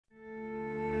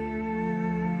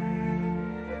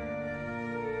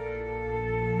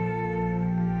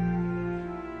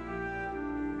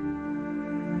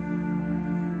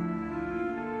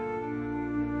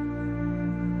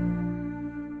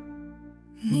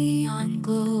neon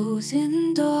glows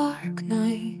in dark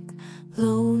night,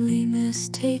 loneliness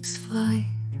takes flight.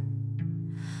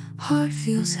 Heart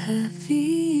feels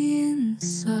heavy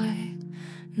inside,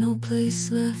 no place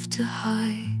left to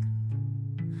hide.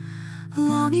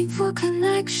 Longing for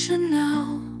connection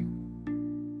now,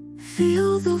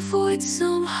 feel the void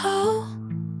somehow.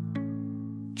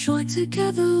 Joined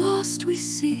together, lost we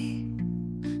see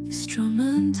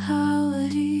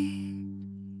instrumentality.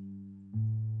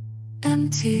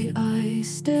 Empty eyes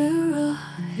stare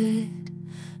ahead,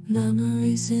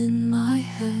 memories in my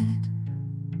head.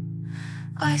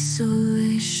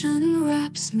 Isolation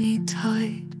wraps me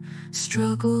tight,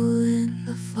 struggle in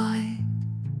the fight.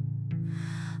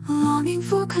 Longing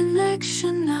for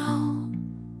connection now,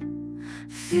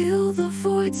 feel the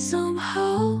void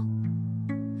somehow.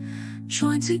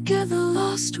 Joined together,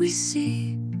 lost we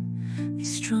see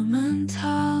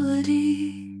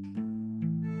instrumentality.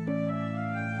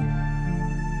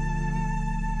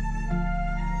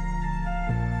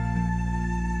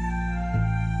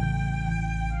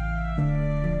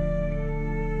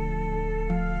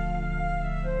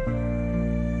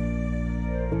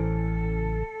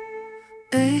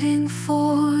 Waiting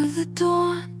for the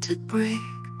dawn to break,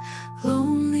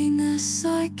 loneliness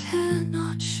I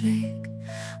cannot shake.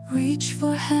 Reach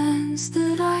for hands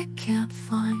that I can't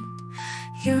find,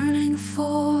 yearning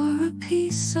for a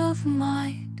peace of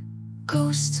mind.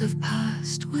 Ghosts of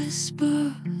past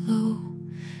whisper low,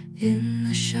 in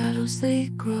the shadows they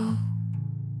grow.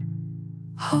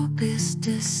 Hope is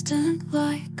distant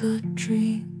like a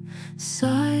dream.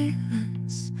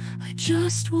 Silence, I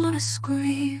just wanna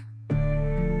scream.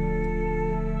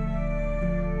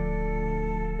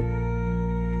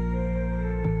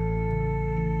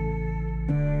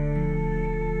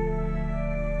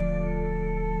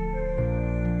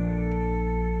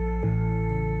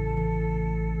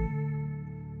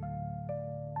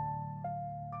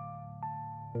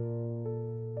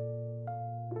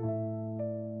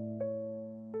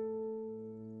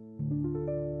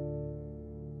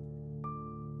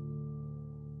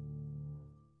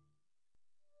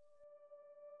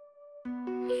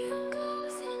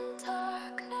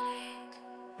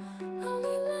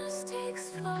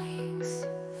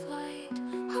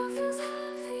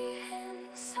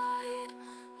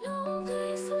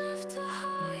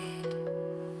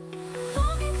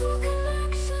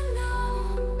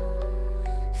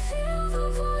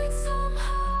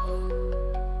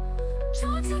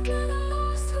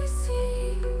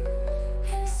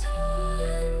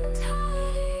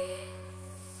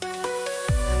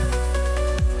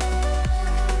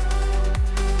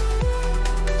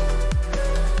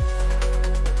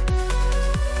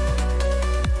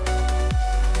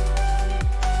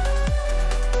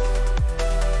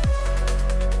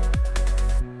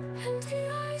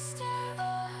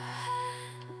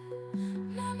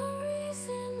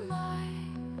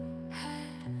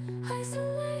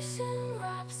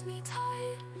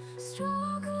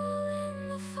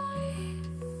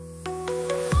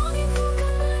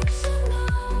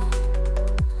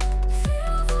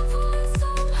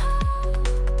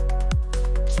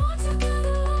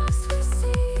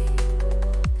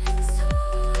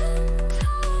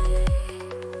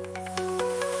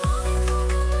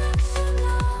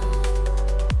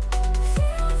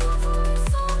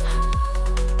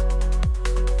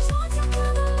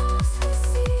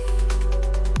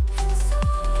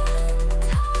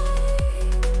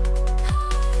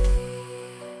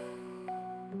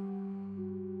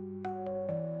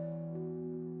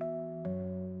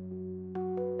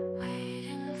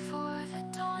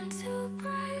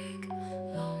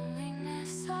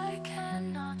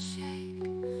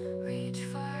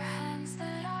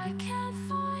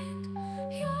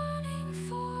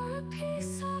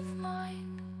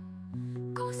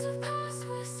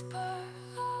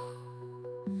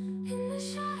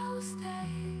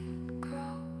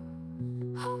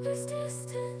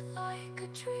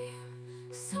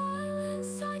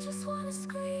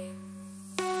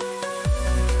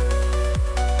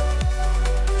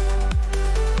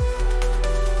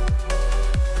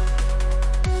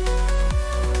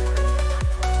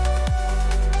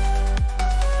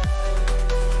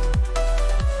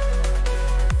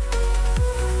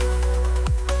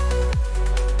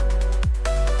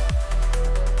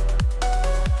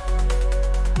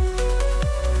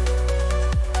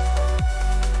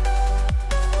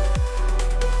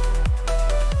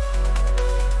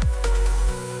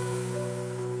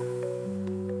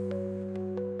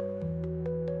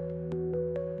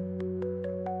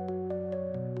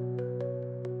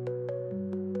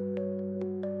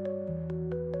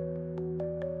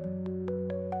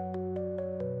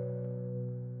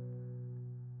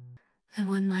 and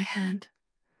when my hand,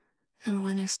 and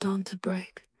when it's done to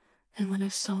break, and when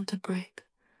it's done to break,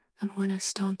 and when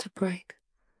it's done to break,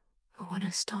 and when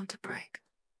it's done to break.